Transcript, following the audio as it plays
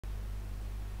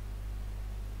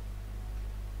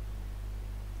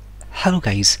Hello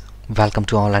guys, welcome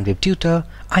to Online Web Tutor.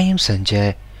 I am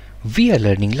Sanjay. We are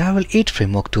learning Laravel 8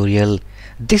 framework tutorial.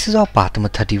 This is our part number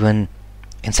 31.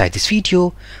 Inside this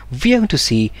video, we are going to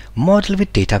see model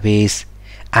with database.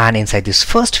 And inside this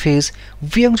first phase,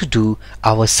 we are going to do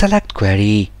our select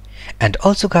query. And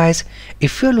also guys,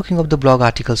 if you are looking up the blog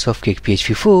articles of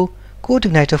PHP 4,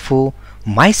 CodeIgniter 4,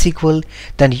 MySQL,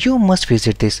 then you must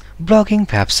visit this blogging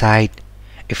website.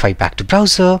 If I back to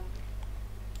browser,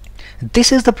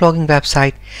 this is the blogging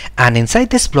website, and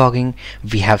inside this blogging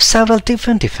we have several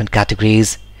different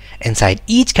categories. Inside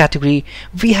each category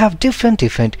we have different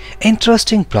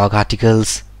interesting blog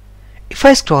articles. If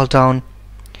I scroll down,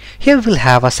 here we'll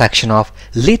have a section of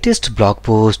latest blog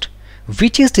post,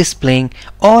 which is displaying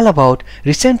all about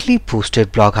recently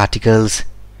posted blog articles.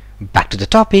 Back to the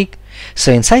topic.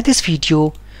 So inside this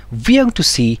video we are going to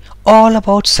see all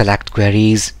about select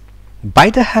queries.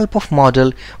 By the help of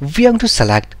model, we are going to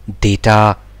select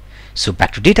data. So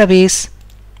back to database.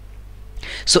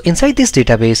 So inside this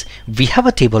database, we have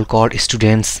a table called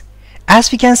students.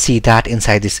 As we can see that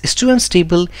inside this students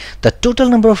table, the total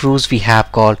number of rows we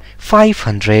have called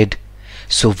 500.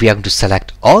 So we are going to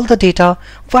select all the data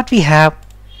what we have.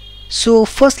 So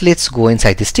first let's go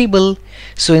inside this table.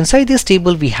 So inside this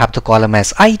table we have the column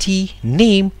as ID,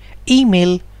 name,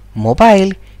 email,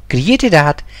 mobile, created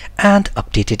at, and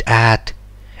updated at.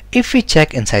 If we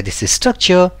check inside this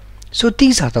structure, so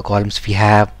these are the columns we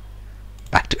have.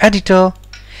 Back to editor.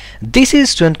 This is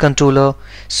student controller.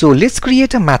 So let's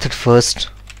create a method first.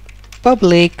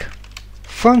 Public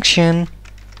function.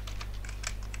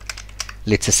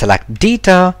 Let's select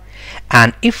data.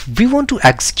 And if we want to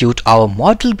execute our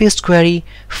model based query,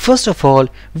 first of all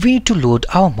we need to load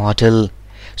our model.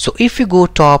 So if we go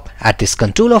top at this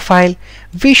controller file,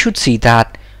 we should see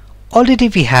that already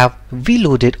we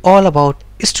loaded all about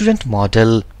student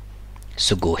model.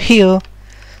 So go here,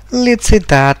 let's say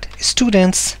that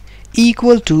students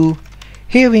equal to,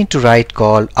 here we need to write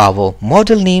call our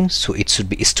model name, so it should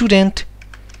be student,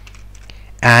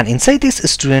 and inside this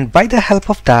student, by the help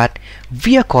of that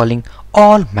we are calling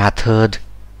all method.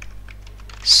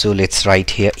 So let's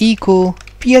write here echo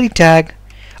query tag,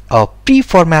 a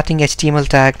pre-formatting HTML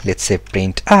tag, let's say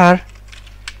print r.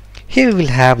 Here we will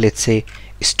have, let's say,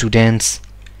 students.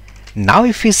 Now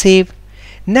if we save,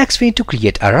 next we need to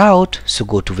create a route. So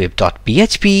go to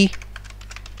web.php,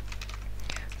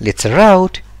 let's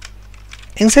route.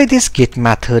 Inside this get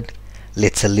method,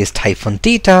 let's list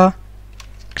 -data,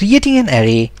 creating an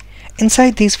array.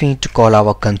 Inside this we need to call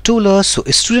our controller, so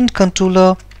student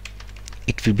controller,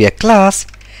 it will be a class,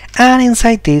 and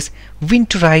inside this we need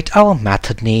to write our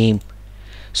method name.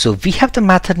 So we have the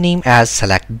method name as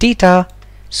select data,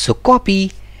 so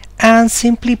copy and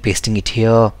simply pasting it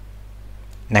here.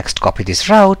 Next copy this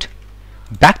route,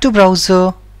 back to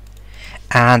browser,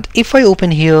 and if I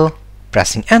open here,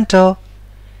 pressing enter,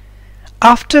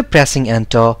 after pressing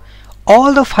enter,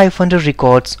 all the 500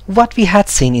 records what we had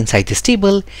seen inside this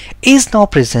table is now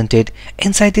presented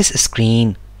inside this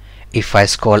screen. If I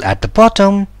scroll at the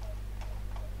bottom,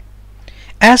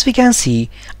 as we can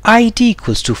see, ID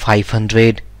equals to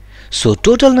 500. So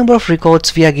total number of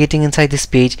records we are getting inside this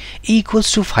page equals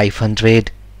to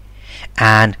 500.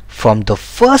 And from the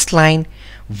first line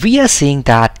we are saying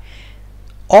that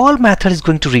all method is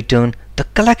going to return the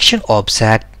collection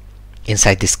object.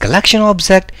 Inside this collection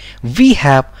object we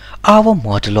have our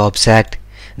model object.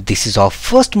 This is our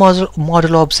first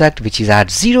model object, which is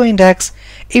at 0 index.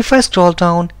 If I scroll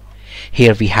down,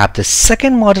 here we have the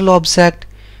second model object,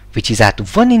 which is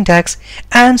at 1 index,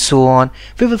 and so on.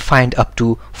 We will find up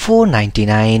to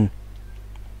 499.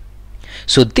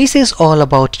 So this is all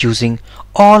about using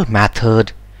all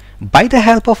method. By the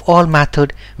help of all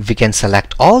method, we can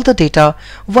select all the data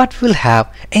what we'll have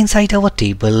inside our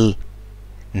table.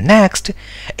 Next,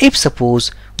 if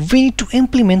suppose we need to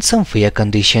implement some where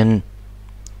condition,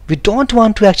 we don't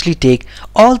want to actually take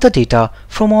all the data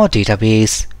from our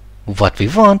database. What we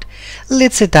want,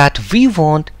 let's say that we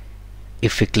want,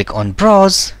 if we click on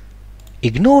browse,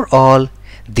 ignore all,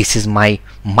 this is my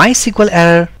MySQL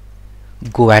error,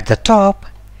 go at the top,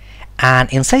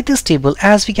 and inside this table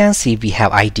as we can see we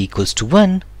have ID equals to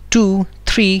 1, 2,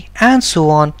 3 and so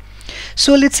on.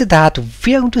 So let's say that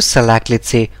we are going to select, let's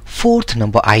say, 4th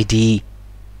number ID.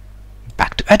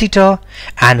 Back to editor,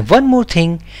 and one more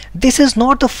thing, this is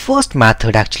not the first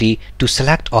method actually to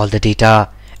select all the data.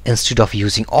 Instead of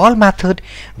using all method,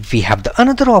 we have the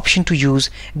another option to use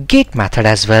get method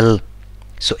as well.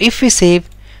 So if we save,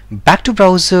 back to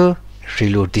browser,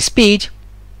 reload this page,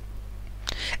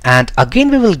 and again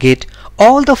we will get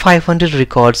all the 500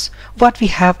 records what we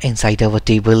have inside our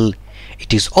table.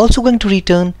 It is also going to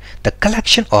return the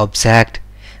collection object.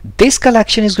 this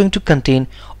collection is going to contain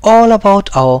all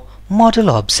about our model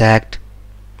object.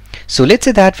 So let's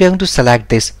say that we are going to select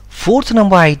this fourth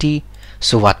number ID.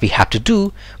 So what we have to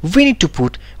do, we need to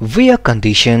put where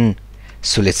condition.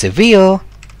 So let's say where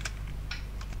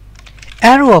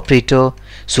arrow operator.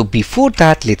 So before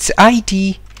that, let's say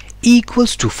ID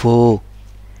equals to 4.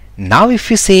 Now if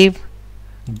we save,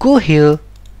 go here,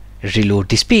 reload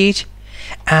this page,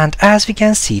 and as we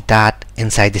can see that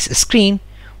inside this screen,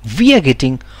 we are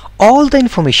getting all the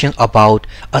information about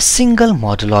a single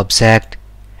model object.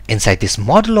 Inside this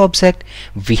model object,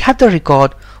 we have the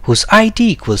record whose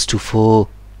ID equals to 4.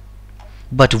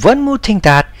 But one more thing,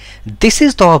 that this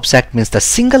is the object, means the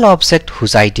single object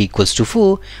whose ID equals to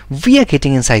 4 we are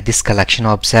getting inside this collection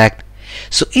object.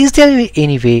 So is there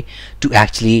any way to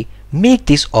actually make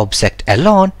this object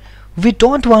alone? We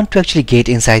don't want to actually get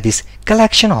inside this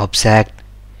collection object.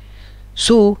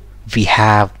 So we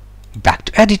have back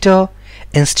to editor.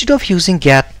 Instead of using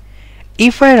get,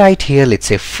 if I write here, let's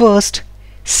say first,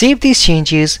 save these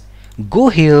changes, go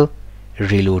here,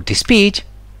 reload this page,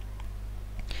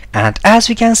 and as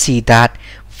we can see that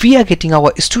we are getting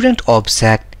our student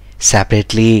object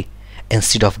separately.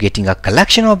 Instead of getting a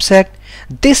collection object,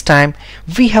 this time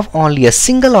we have only a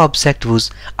single object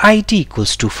whose ID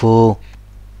equals to 4.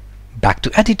 Back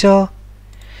to editor.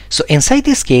 So inside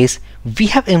this case, we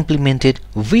have implemented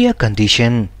where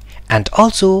condition, and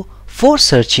also for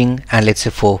searching and let's say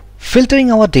for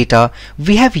filtering our data,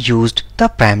 we have used the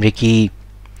primary key.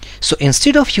 So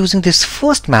instead of using this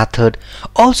first method,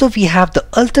 also we have the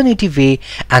alternative way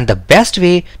and the best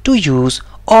way to use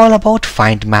all about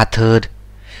find method.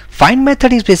 Find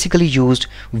method is basically used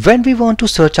when we want to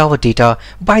search our data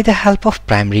by the help of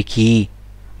primary key.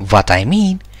 What I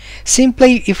mean,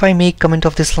 simply if I make comment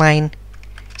of this line,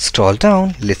 scroll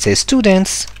down, let's say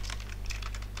student,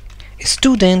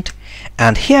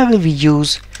 and here will we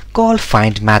use call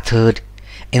find method.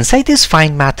 Inside this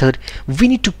find method, we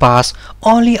need to pass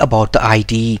only about the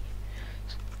ID.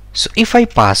 So if I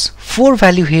pass 4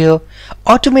 value here,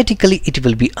 automatically it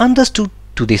will be understood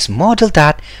to this model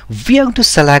that we are going to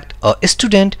select a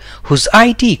student whose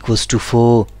ID equals to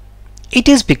 4. It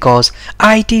is because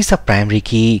ID is a primary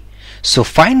key. So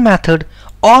find method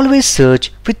always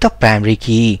search with the primary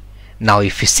key. Now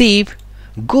if we save,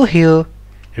 go here,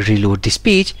 reload this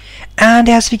page, and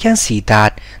as we can see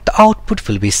that the output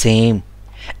will be same.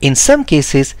 In some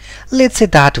cases, let's say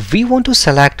that we want to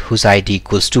select whose ID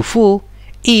equals to 4,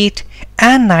 8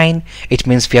 and 9. It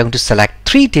means we are going to select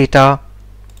 3 data.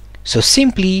 So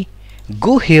simply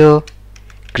go here,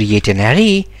 create an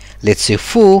array, let's say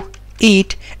 4,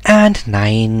 8 and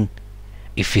 9.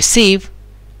 If we save,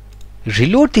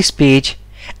 reload this page,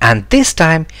 and this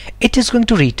time it is going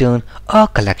to return a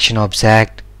collection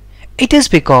object. It is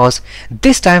because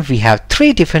this time we have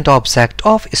 3 different objects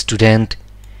of student.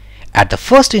 At the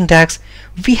first index,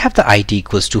 we have the ID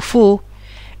equals to 4.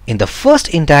 In the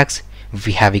first index,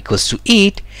 we have equals to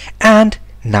 8 and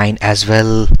 9 as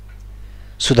well.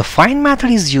 So the find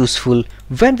method is useful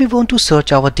when we want to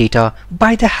search our data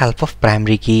by the help of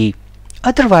primary key.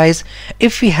 Otherwise,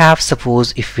 if we have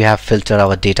filtered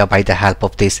our data by the help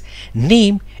of this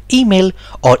name, email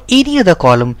or any other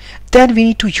column, then we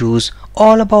need to use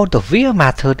all about the where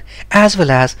method as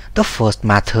well as the first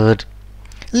method.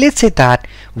 Let's say that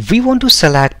we want to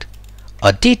select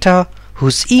a data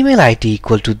whose email ID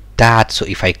equal to that. So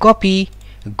if I copy,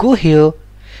 go here.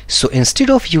 So instead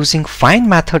of using find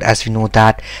method, as we know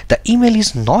that the email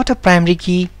is not a primary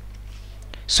key,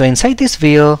 so inside this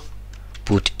where,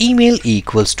 put email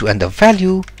equals to and the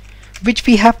value which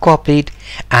we have copied,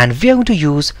 and we are going to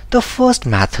use the first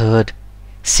method.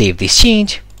 Save this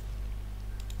change,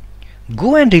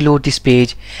 go and reload this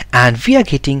page, and we are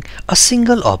getting a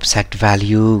single object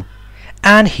value.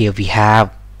 And here we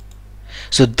have.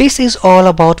 So this is all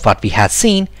about what we had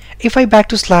seen. If I back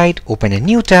to slide, open a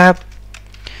new tab,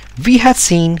 we had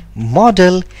seen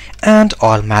model and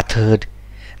all method.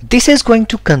 This is going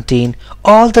to contain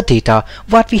all the data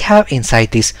what we have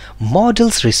inside this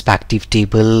model's respective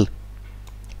table.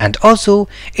 And also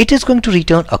it is going to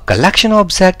return a collection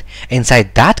object.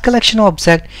 Inside that collection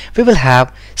object, we will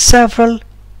have several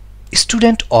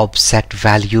student object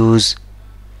values.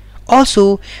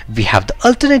 Also, we have the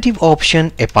alternative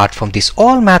option. Apart from this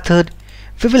all method,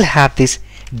 we will have this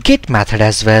get method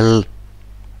as well.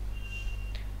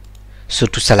 So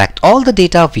to select all the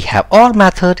data, we have all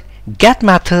method, get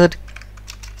method.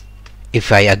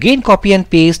 If I again copy and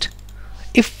paste,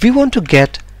 if we want to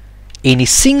get any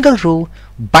single row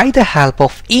by the help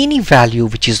of any value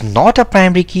which is not a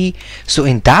primary key, so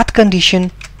in that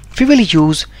condition we will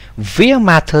use where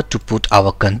method to put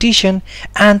our condition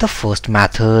and the first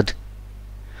method.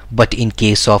 But in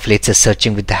case of, let's say,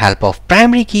 searching with the help of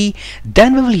primary key,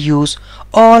 then we will use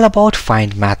all about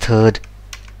find method.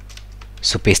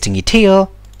 So pasting it here,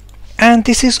 and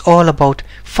this is all about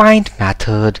find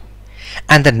method.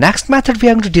 And the next method we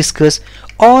are going to discuss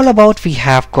all about, we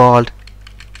have called,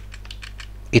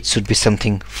 it should be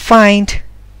something find,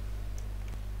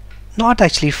 not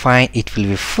actually find, it will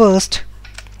be first,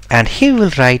 and here we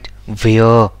will write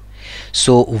where.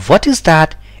 So what is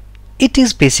that? It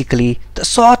is basically the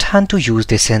shorthand to use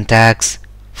this syntax.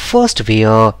 First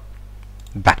where.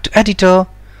 Back to editor.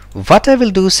 What I will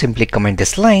do, simply comment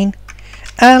this line,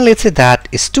 and let's say that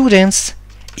students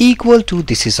equal to,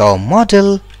 this is our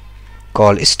model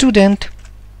called student.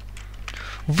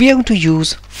 We are going to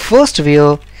use first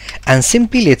where, and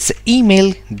simply let's say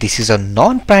email, this is a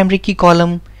non-primary key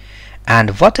column,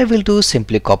 and what I will do,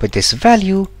 simply copy this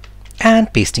value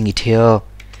and pasting it here.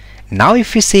 Now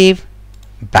if we save,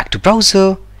 back to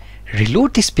browser,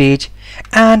 reload this page,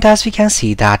 and as we can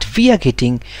see that we are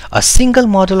getting a single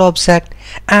model object,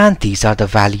 and these are the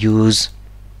values.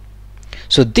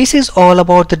 So this is all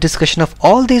about the discussion of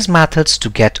all these methods to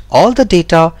get all the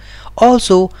data.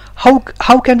 Also,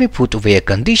 how can we put where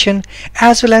condition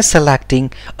as well as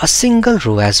selecting a single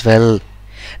row as well.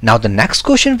 Now the next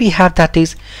question we have, that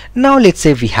is, now let's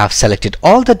say we have selected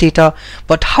all the data,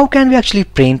 but how can we actually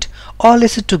print or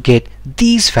listen to get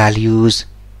these values?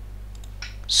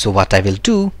 So what I will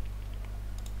do,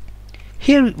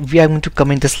 here we are going to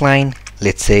comment this line,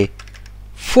 let's say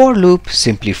for loop,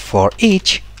 simply for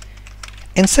each.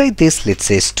 Inside this, let's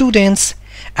say students.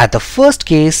 At the first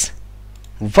case,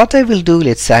 what I will do,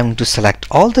 let's say I'm going to select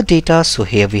all the data. So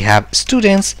here we have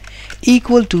students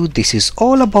equal to, this is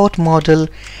all about model,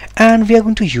 and we are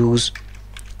going to use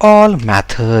all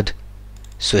method.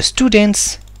 So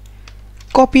students,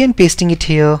 copy and pasting it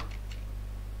here.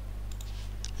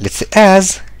 Let's say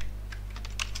as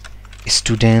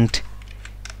student.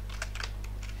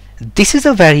 This is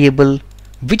a variable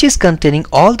which is containing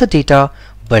all the data,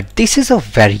 but this is a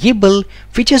variable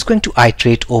which is going to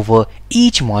iterate over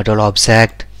each model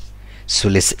object. So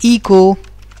let's echo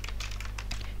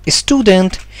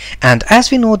student, and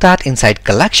as we know that inside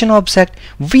collection object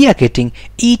we are getting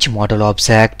each model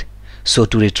object. So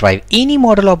to retrieve any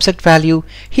model object value,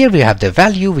 here we have the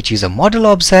value which is a model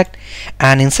object,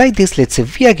 and inside this, let's say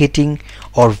we are getting,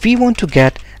 or we want to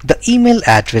get, the email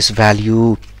address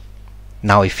value.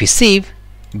 Now if we save,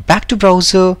 back to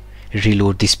browser,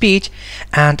 reload this page,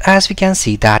 and as we can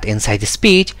see that inside this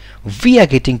page we are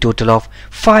getting total of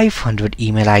 500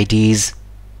 email IDs.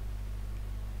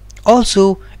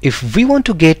 Also, if we want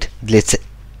to get, let's say,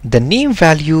 the name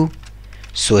value,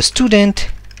 so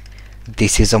student,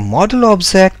 this is a model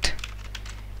object,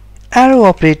 arrow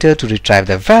operator to retrieve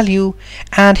the value,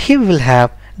 and here we will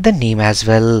have the name as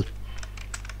well.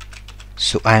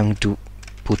 So I am going to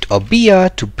put a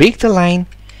BR to break the line,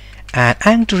 and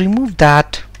I am going to remove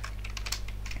that,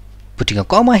 putting a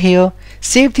comma here,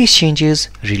 save these changes,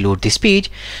 reload this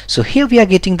page. So here we are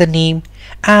getting the name,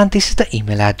 and this is the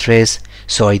email address.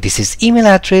 Sorry, this is email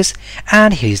address,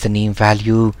 and here is the name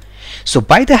value. So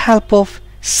by the help of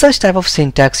such type of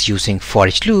syntax using for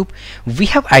each loop, we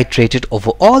have iterated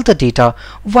over all the data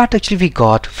what actually we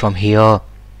got from here.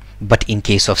 But in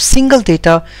case of single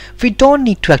data, we don't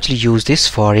need to actually use this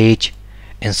for each.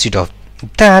 Instead of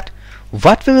that,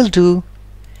 what we will do,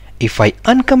 if I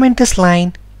uncomment this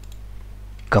line,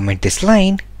 comment this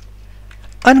line,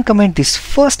 uncomment this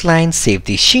first line, save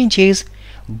these changes,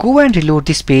 go and reload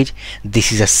this page.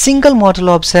 This is a single model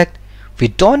object. We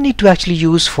don't need to actually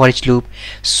use for each loop.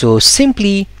 So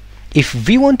simply, if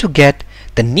we want to get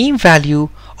the name value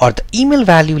or the email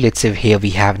value, let's say here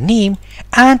we have name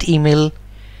and email.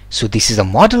 So this is a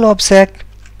model object.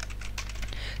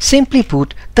 Simply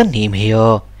put the name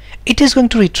here. It is going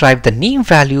to retrieve the name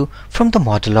value from the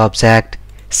model object.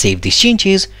 Save these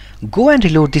changes, go and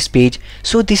reload this page.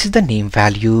 So this is the name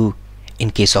value. In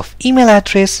case of email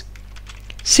address,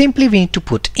 simply we need to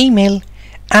put email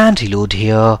and reload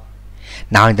here.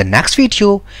 Now in the next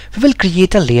video, we will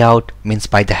create a layout, means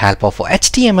by the help of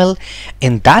HTML.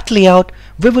 In that layout,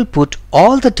 we will put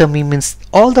all the dummy, means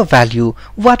all the value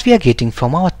what we are getting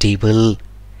from our table.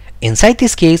 Inside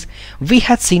this case, we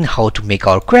had seen how to make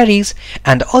our queries,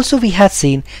 and also we had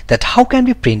seen that how can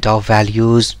we print our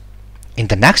values. In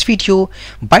the next video,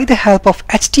 by the help of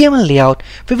HTML layout,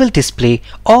 we will display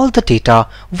all the data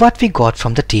what we got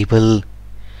from the table.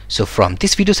 So from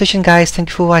this video session guys, thank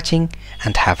you for watching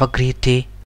and have a great day.